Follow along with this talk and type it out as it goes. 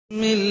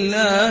بسم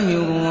الله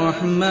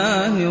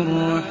الرحمن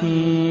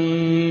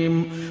الرحيم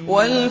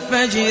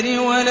والفجر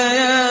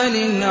وليال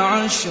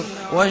عشر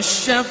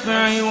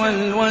والشفع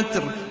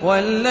والوتر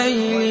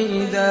والليل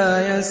إذا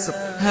يسر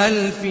هل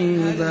في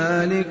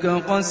ذلك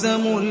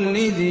قسم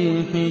لذي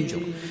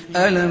حجر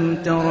ألم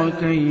تر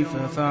كيف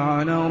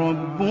فعل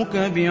ربك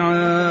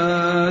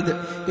بعاد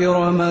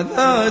إرم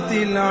ذات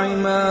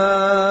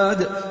العماد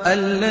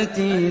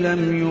التي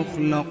لم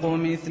يخلق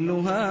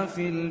مثلها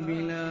في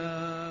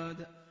البلاد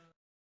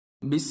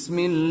بسم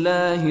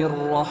الله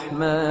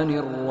الرحمن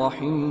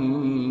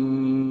الرحيم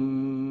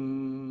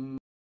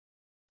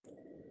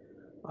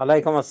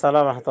ওয়ালাইকুম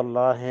আসসালাম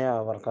রহমতুল্লাহি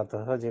ওয়া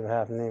বারাকাতুহু। জি ভাই,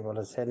 আপনি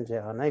বলেছেন যে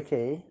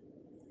অনেকেই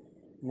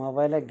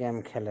মোবাইলে গেম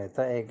খেলে,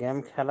 তো এই গেম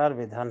খেলার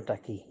বিধানটা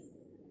কি,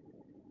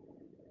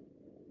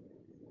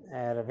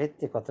 এর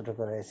ভিত্তি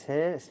কতটুকু রয়েছে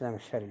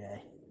ইসলামিক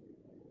শরিয়ায়?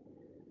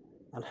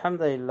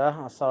 আলহামদুলিল্লাহ,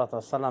 ওয়াসসালাতু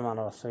ওয়াসসালামু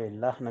আলা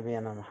রাসূলিল্লাহ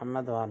নবিয়ানা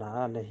মুহাম্মদ ওয়া আলা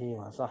আলিহি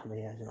ওয়া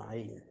সাহবিহি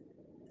আজমাইন।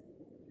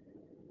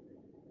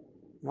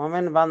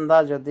 মুমিন বান্দা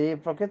যদি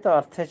প্রকৃত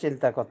অর্থে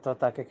চিন্তা করত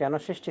তাকে কেন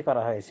সৃষ্টি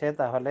করা হয়েছে,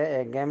 তাহলে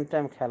এই গেম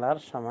টেম খেলার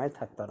সময়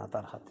থাকতো না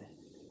তার হাতে।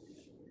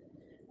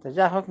 তো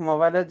যা হোক,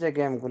 মোবাইলের যে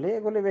গেমগুলি,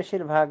 এগুলি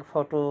বেশিরভাগ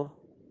ফটো,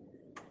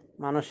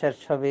 মানুষের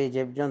ছবি,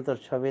 জীবজন্তুর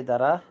ছবি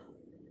দ্বারা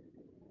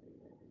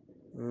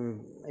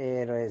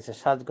রয়েছে,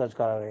 সাজগোজ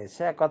করা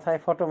রয়েছে। এক কথায়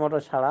ফটো মোটো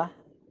ছাড়া,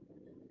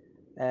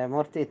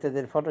 মূর্তি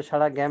ইত্যাদির ফটো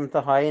ছাড়া গেম তো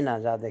হয়ই না,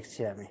 যা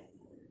দেখছি আমি।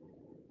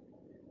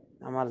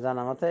 আমার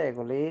জানা মতে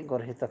এগুলি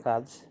গর্হিত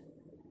কাজ,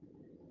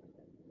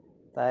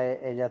 তাই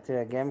এই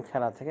জাতীয় গেম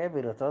খেলা থেকে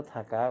বিরত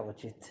থাকা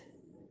উচিত।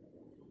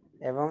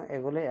 এবং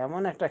এগুলি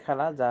এমন একটা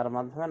খেলা যার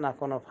মাধ্যমে না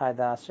কোনো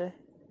ফায়দা আসে,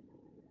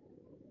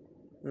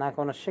 না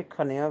কোনো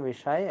শিক্ষণীয়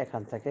বিষয়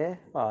এখান থেকে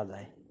পাওয়া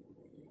যায়।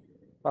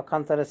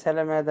 পক্ষান্তরে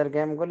ছেলে মেয়েদের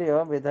গেমগুলিও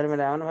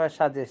বিধর্মীরা এমনভাবে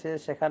সাজিয়েছে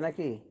সেখানে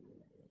কি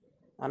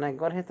অনেক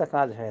গর্হিত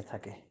কাজ হয়ে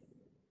থাকে।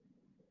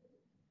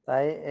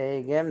 তাই এই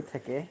গেম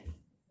থেকে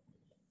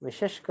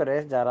বিশেষ করে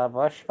যারা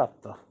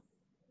বয়সপ্রাপ্ত,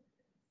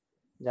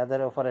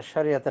 যাদের উপরে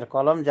শরীয়তের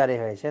কলম জারি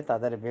হয়েছে,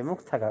 তাদের বিমুখ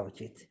থাকা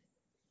উচিত।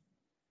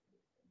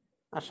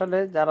 আসলে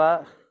যারা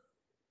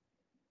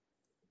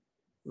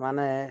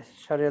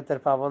শরীয়তের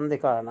পাবন্দি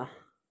করে না,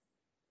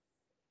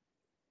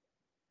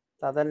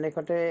 তাদের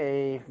নিকটে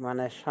এই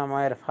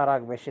সময়ের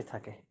ফারাক বেশি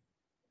থাকে,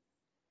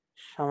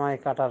 সময়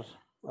কাটার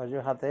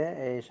অজুহাতে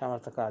এই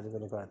সমস্ত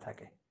কাজগুলি করে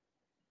থাকে।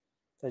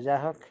 তো যাই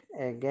হোক,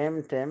 এই গেম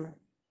টেম,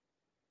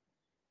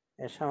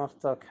 এ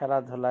সমস্ত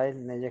খেলাধুলায়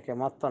নিজেকে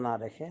মত্ত না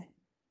রেখে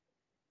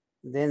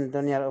দিন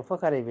দুনিয়ার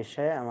উপকারী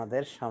বিষয়ে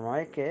আমাদের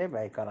সময়কে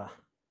ব্যয় করা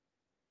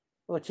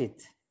উচিত।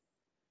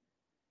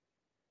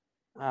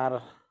 আর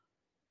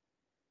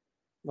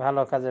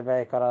ভালো কাজে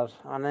ব্যয় করার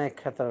অনেক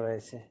ক্ষেত্র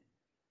রয়েছে।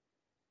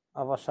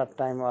 অবসর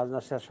টাইম ওয়াজ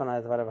নসিহত শোনা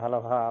যেতে পারে, ভালো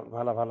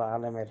ভালো ভালো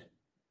আলেমের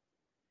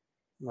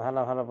ভালো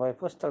ভালো বই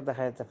পুস্তক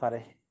দেখা যেতে পারে,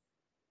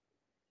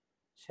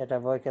 সেটা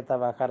বই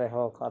কিতাব আকারে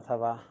হোক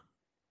অথবা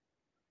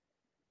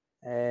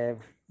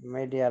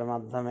মিডিয়ার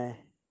মাধ্যমে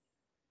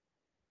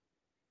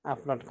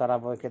আপলোড করা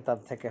বই কিতাব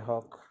থেকে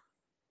হোক।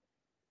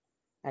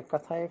 এক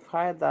কথায়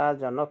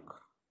ফায়দাজনক,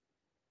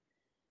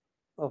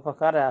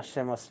 উপকারে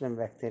আসে মুসলিম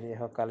ব্যক্তির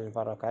ইহকালীন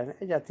পরকালীন,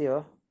 এই জাতীয়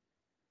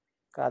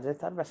কাজে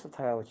তার ব্যস্ত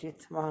থাকা উচিত।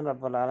 মহান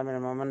রব্বুল আলামিন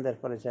মুমিনদের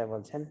পরিচয়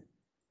বলছেন,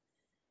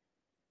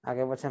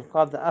 আগে বলছেন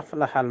কদ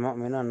আফলাহাল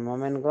মুমিনুন,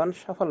 মুমিনগণ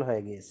সফল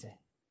হয়ে গিয়েছে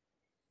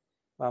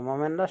বা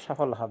মুমিনরা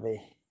সফল হবে।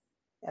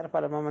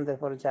 এরপরে মুমিনদের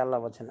পরিচয় আল্লাহ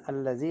বলছেন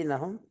আল্লাযীনা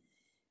হুম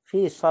ফি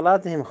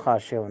সালাতিহিম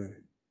খাশিউন,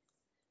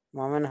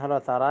 মুমিন হলো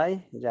তারাই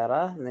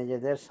যারা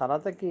নিজেদের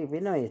সালাতে কি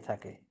বিনয়ী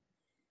থাকে।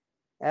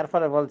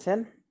 এরপরে বলছেন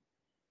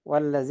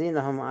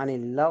ওয়াল্লাযীনা হুম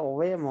আনিল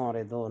লাগওয়ি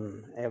মুরিদুন,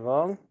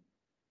 এবং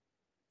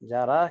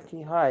যারা কি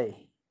হয়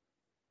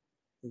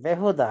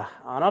বেহুদা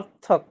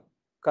অনর্থক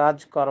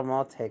কাজকর্ম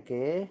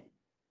থেকে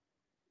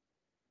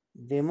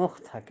বিমুখ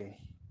থাকে,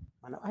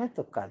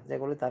 অহেতুক কাজ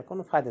যেগুলি তার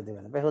কোনো ফায়দা দেবে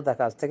না, বেহুদা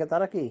কাজ থেকে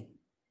তারা কি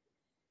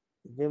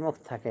বিমুখ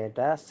থাকে।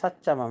 এটা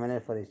সাচ্চা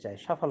মুমিনের পরিচয়,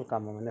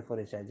 সফলকাম মুমিনের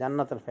পরিচয়,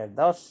 জান্নাতুল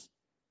ফেরদাউস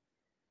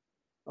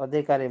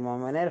অধিকারী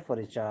মুমিনের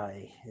পরিচয়,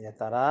 যে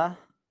তারা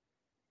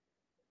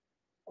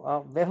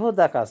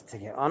বেহুদা কাজ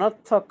থেকে,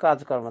 অনর্থক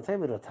কাজকর্ম থেকে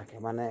বিরত থাকে,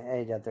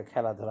 এই জাতীয়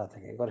খেলাধুলা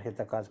থেকে, গর্হিত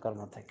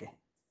কাজকর্ম থেকে।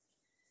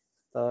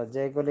 তো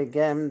যেগুলি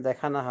গেম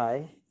দেখানো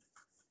হয়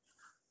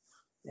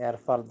এর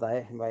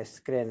পর্দায় বা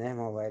স্ক্রিনে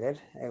মোবাইলের,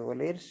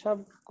 এগুলির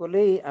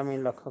সবগুলি আমি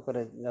লক্ষ্য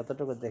করে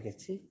যতটুকু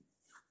দেখেছি,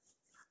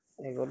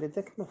 এগুলিতে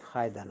কোনো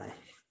ফায়দা নাই,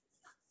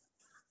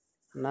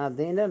 না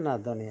দিনের না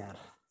দুনিয়ার।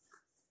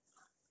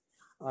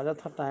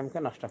 অযথা টাইমকে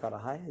নষ্ট করা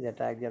হয়,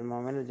 যেটা একজন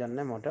মুমিনের জন্য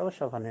মোটেও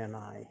শোভনীয়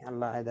নয়।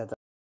 আল্লাহ